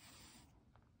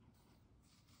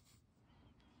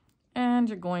 And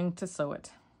you're going to sew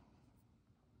it.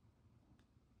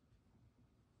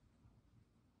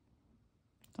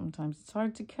 Sometimes it's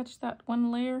hard to catch that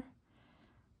one layer,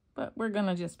 but we're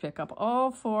gonna just pick up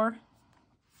all four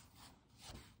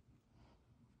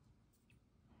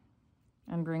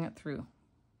and bring it through.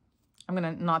 I'm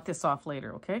gonna knot this off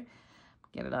later, okay?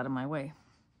 Get it out of my way.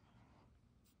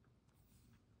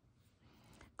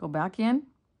 Go back in.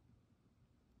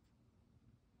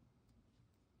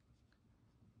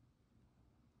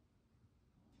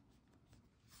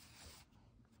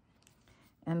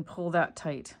 And pull that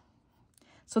tight.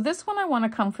 So this one I want to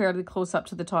come fairly close up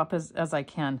to the top as I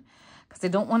can, because I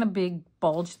don't want a big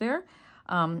bulge there,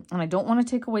 and I don't want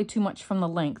to take away too much from the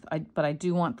length, but I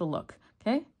do want the look,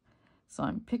 okay? So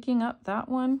I'm picking up that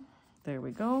one. There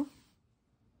we go.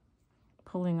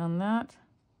 Pulling on that.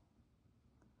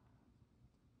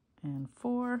 And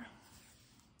 4.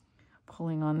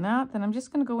 Pulling on that. Then I'm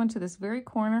just going to go into this very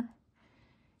corner,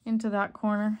 into that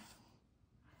corner.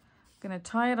 Going to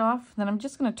tie it off. Then I'm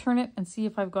just going to turn it and see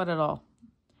if I've got it all.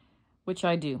 Which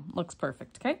I do. Looks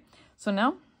perfect, okay? So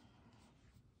now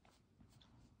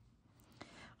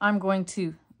I'm going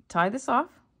to tie this off.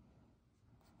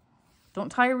 Don't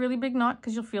tie a really big knot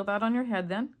because you'll feel that on your head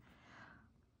then.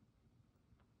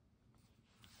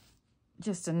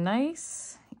 Just a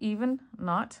nice, even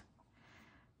knot.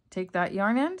 Take that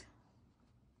yarn end,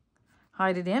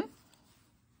 hide it in,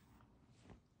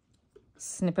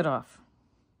 snip it off.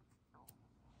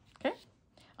 Okay?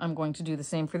 I'm going to do the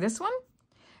same for this one.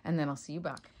 And then I'll see you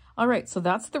back. All right, so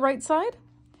that's the right side.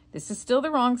 This is still the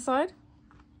wrong side.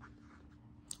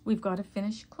 We've got to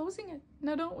finish closing it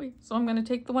now, don't we? So I'm going to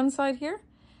take the one side here.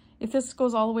 If this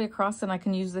goes all the way across, then I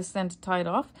can use this then to tie it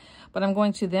off. But I'm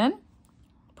going to then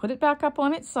put it back up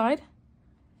on its side.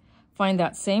 Find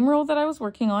that same row that I was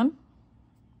working on.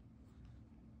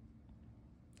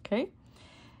 Okay.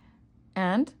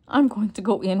 And I'm going to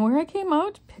go in where I came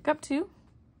out, pick up 2.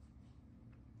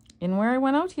 In where I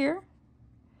went out here.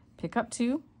 Pick up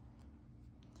 2,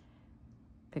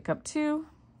 pick up 2,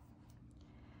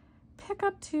 pick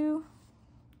up 2,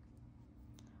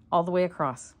 all the way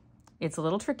across. It's a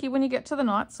little tricky when you get to the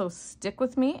knot, so stick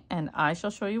with me and I shall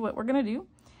show you what we're going to do.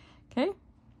 Okay?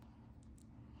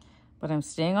 But I'm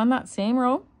staying on that same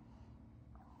row.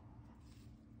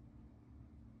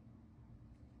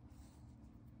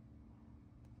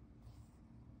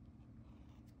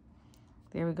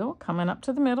 There we go, coming up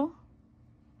to the middle.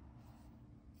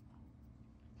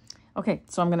 Okay,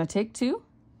 so I'm going to take 2.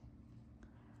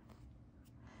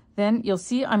 Then you'll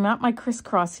see I'm at my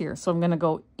crisscross here. So I'm going to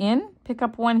go in, pick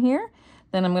up 1 here.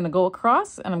 Then I'm going to go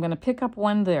across and I'm going to pick up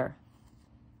 1 there.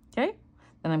 Okay,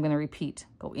 then I'm going to repeat.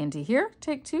 Go into here,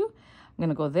 take 2. I'm going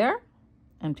to go there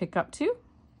and pick up 2.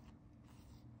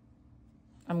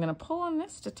 I'm going to pull on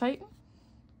this to tighten.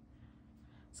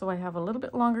 So I have a little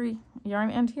bit longer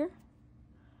yarn end here.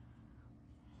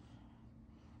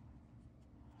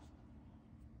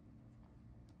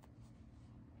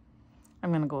 I'm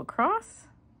going to go across.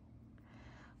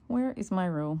 Where is my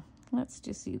row? Let's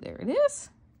just see. There it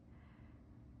is.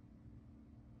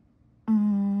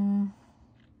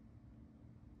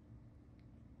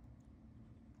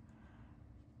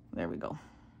 There we go.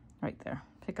 Right there.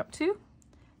 Pick up 2.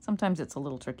 Sometimes it's a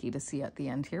little tricky to see at the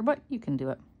end here, but you can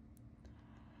do it.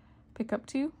 Pick up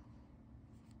 2.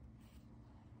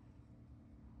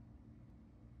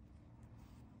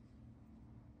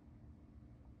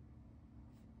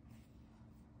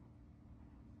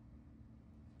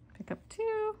 Pick up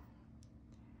 2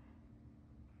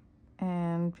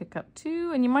 and pick up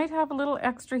 2, and you might have a little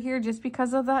extra here just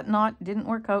because of that knot didn't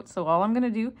work out. So all I'm going to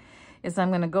do is I'm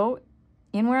going to go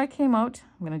in where I came out.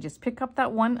 I'm going to just pick up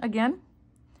that 1 again,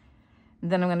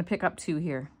 and then I'm going to pick up 2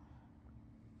 here.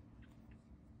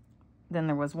 Then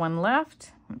there was 1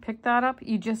 left. Pick that up.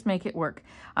 You just make it work.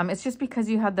 It's just because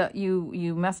you had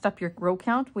you messed up your row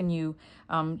count when you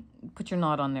put your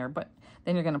knot on there, but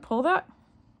Then you're going to pull that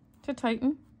to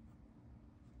tighten,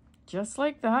 just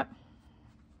like that.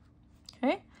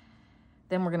 Okay.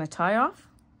 Then we're going to tie off.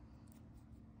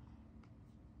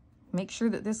 Make sure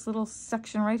that this little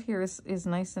section right here is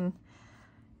nice and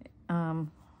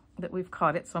that we've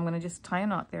caught it. So I'm going to just tie a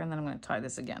knot there, and then I'm going to tie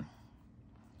this again.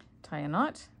 Tie a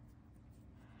knot.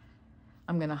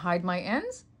 I'm going to hide my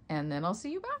ends, and then I'll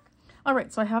see you back. All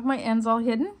right, so I have my ends all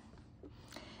hidden.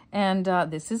 And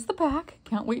this is the back.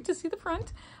 Can't wait to see the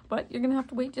front, but you're going to have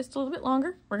to wait just a little bit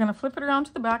longer. We're going to flip it around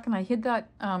to the back, and I hid that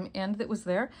end that was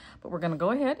there, but we're going to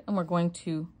go ahead and we're going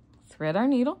to thread our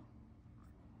needle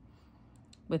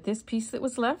with this piece that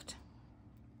was left.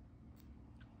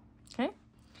 Okay.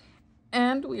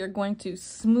 And we are going to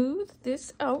smooth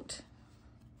this out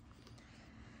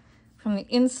from the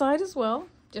inside as well,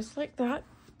 just like that.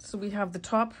 So we have the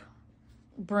top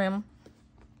brim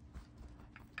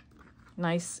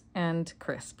nice and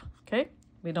crisp, okay?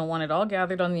 We don't want it all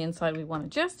gathered on the inside. We want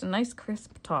just a nice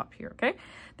crisp top here, okay?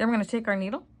 Then we're going to take our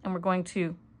needle and we're going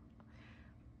to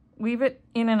weave it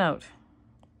in and out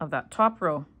of that top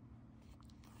row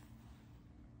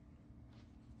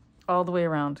all the way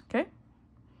around, okay?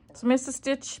 So miss a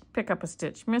stitch, pick up a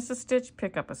stitch, miss a stitch,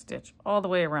 pick up a stitch, all the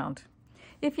way around.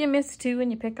 If you miss two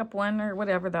and you pick up one or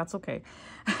whatever, that's okay.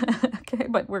 Okay,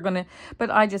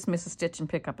 but I just miss a stitch and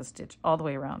pick up a stitch all the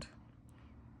way around.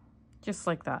 Just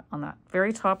like that on that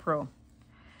very top row.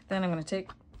 Then I'm going to take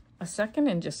a second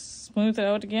and just smooth it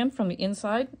out again from the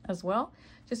inside as well,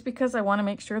 just because I want to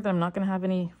make sure that I'm not going to have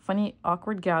any funny,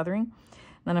 awkward gathering.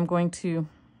 Then I'm going to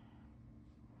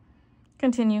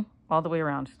continue all the way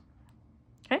around.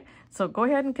 Okay, so go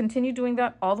ahead and continue doing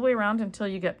that all the way around until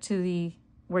you get to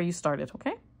where you started,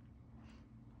 okay?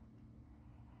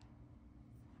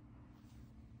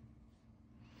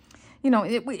 You know,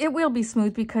 it will be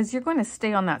smooth because you're going to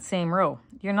stay on that same row.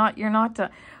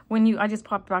 I just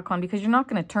popped back on because you're not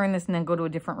going to turn this and then go to a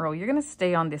different row. You're going to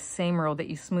stay on this same row that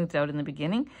you smoothed out in the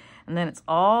beginning, and then it's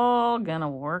all going to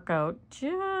work out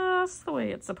just the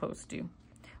way it's supposed to.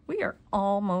 We are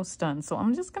almost done, so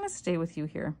I'm just going to stay with you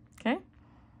here, okay?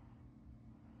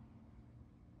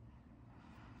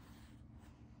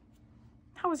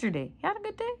 How was your day? You had a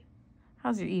good day?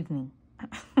 How's your evening?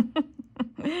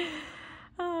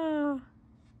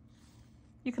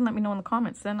 You can let me know in the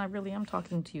comments, then I really am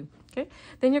talking to you, okay?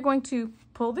 Then you're going to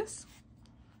pull this.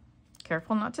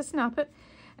 Careful not to snap it.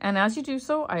 And as you do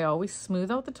so, I always smooth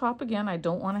out the top again. I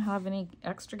don't want to have any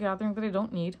extra gathering that I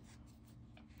don't need.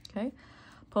 Okay?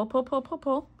 Pull, pull, pull, pull,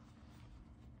 pull.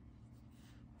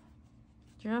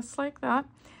 Just like that.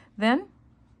 Then,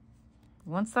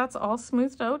 once that's all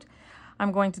smoothed out,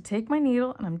 I'm going to take my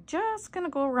needle and I'm just going to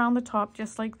go around the top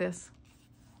just like this.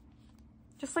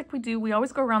 Just like we do. We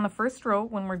always go around the first row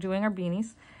when we're doing our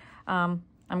beanies. I'm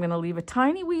going to leave a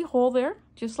tiny wee hole there,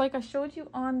 just like I showed you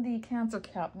on the cancer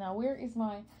cap. Now, where is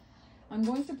my... I'm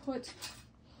going to put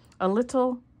a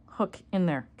little hook in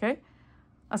there, okay?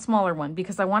 A smaller one,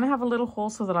 because I want to have a little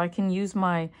hole so that I can use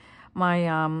my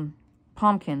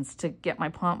Pom-Kins to get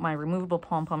my removable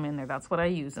pom-pom in there. That's what I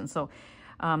use. And so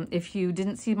if you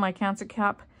didn't see my cancer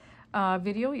cap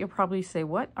video, you'll probably say,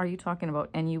 what are you talking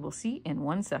about? And you will see in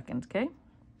 1 second, okay?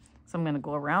 So I'm going to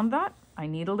go around that. I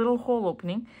need a little hole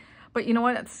opening. But you know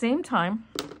what? At the same time,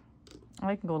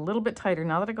 I can go a little bit tighter.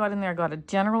 Now that I got in there, I got a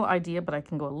general idea, but I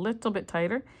can go a little bit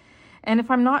tighter. And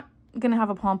if I'm not going to have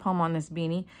a pom-pom on this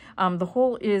beanie, the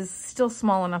hole is still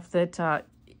small enough that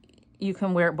you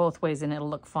can wear it both ways and it'll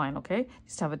look fine, okay?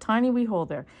 Just have a tiny wee hole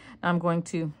there. Now I'm going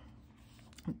to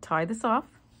tie this off.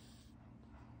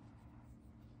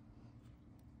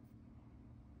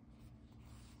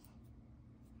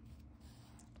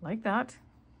 Like that.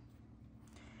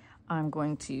 I'm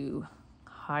going to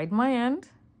hide my end.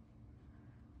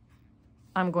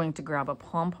 I'm going to grab a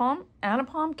pom-pom and a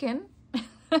Pom-Kin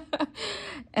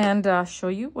and show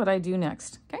you what I do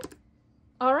next, okay?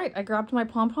 All right, I grabbed my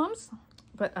pom-poms,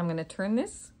 but I'm going to turn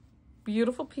this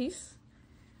beautiful piece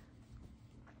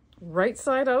right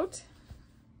side out.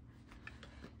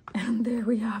 And there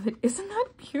we have it. Isn't that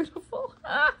beautiful?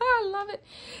 I love it.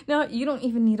 Now, you don't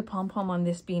even need a pom-pom on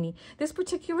this beanie. This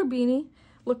particular beanie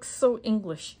looks so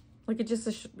English. Like it just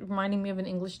is reminding me of an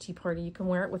English tea party. You can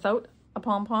wear it without a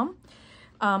pom-pom,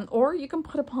 or you can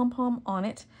put a pom-pom on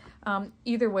it.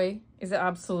 Either way is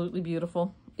absolutely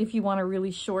beautiful. If you want a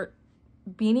really short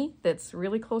beanie that's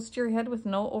really close to your head with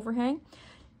no overhang,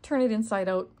 turn it inside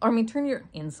out. I mean, turn your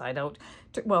inside out.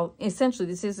 Well, essentially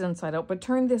this is inside out, but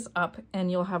turn this up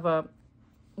and you'll have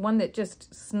one that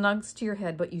just snugs to your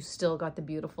head, but you still got the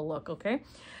beautiful look, okay?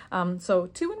 So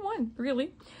 2 in 1,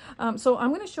 really. So I'm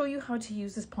going to show you how to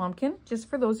use this Pom-Kin, just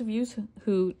for those of you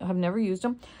who have never used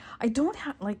them. I don't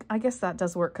have, like, I guess that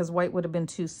does work because white would have been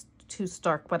too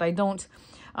stark, but I don't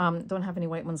have any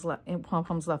white ones left,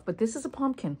 pom-poms left. But this is a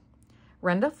Pom-Kin.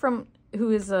 Renda,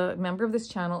 who is a member of this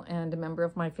channel and a member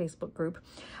of my Facebook group,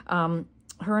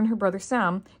 her and her brother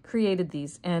Sam created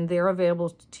these, and they're available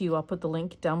to you. I'll put the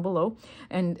link down below,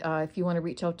 and if you want to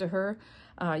reach out to her,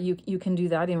 you can do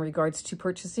that in regards to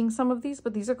purchasing some of these.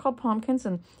 But these are called Pom-Kins,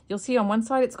 and you'll see on one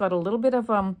side it's got a little bit of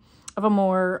a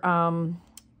more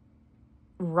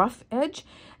rough edge,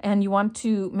 and you want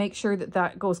to make sure that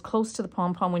that goes close to the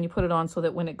pom-pom when you put it on, so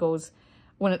that when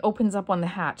it opens up on the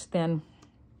hat, then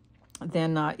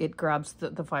it grabs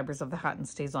the fibers of the hat and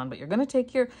stays on. But you're going to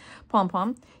take your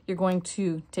pom-pom, you're going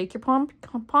to take your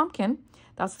Pom-Kin,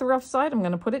 that's the rough side. I'm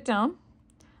going to put it down.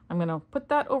 I'm going to put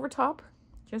that over top,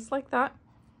 just like that.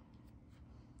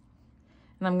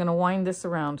 And I'm going to wind this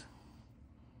around.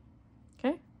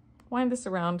 Okay? Wind this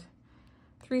around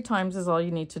 3 times is all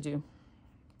you need to do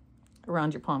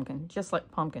around your Pom-Kin, just like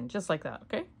that,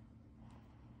 okay?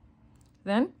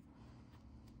 Then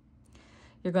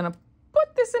you're going to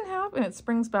put this in half, and it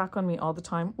springs back on me all the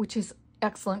time, which is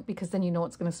excellent because then you know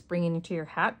it's going to spring into your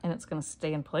hat and it's going to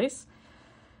stay in place.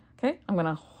 Okay, I'm going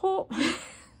to hold...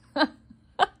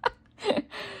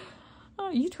 Oh,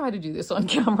 you try to do this on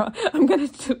camera. I'm going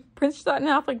to pinch that in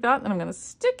half like that, and I'm going to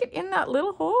stick it in that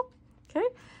little hole. Okay,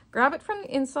 grab it from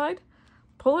the inside,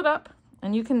 pull it up,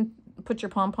 and you can put your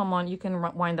pom-pom on. You can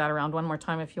wind that around one more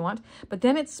time if you want. But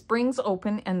then it springs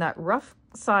open, and that rough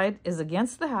side is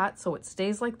against the hat, so it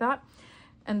stays like that.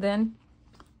 And then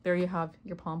there you have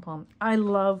your pom-pom. I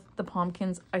love the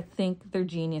Pom-Kins. I think they're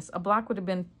genius. A black would have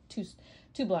been too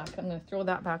black. I'm going to throw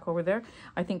that back over there.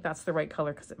 I think that's the right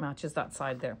color because it matches that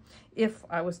side there. If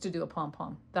I was to do a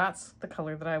pom-pom, that's the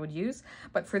color that I would use.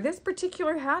 But for this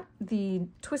particular hat, the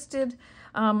twisted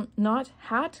knot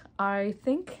hat, I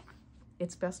think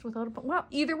it's best without a, well,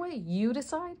 either way, you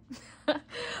decide.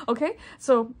 Okay,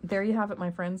 so there you have it,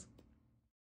 my friends.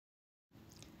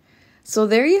 So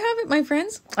there you have it, my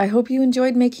friends. I hope you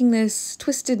enjoyed making this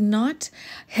twisted knot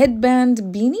headband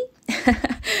beanie.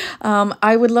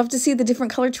 I would love to see the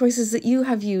different color choices that you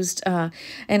have used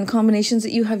and combinations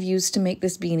that you have used to make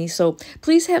this beanie. So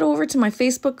please head over to my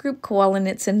Facebook group, Koala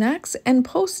Knits and Knacks, and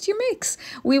post your makes.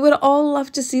 We would all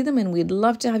love to see them, and we'd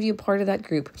love to have you a part of that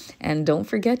group. And don't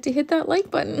forget to hit that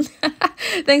like button.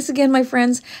 Thanks again, my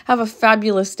friends. Have a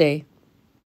fabulous day.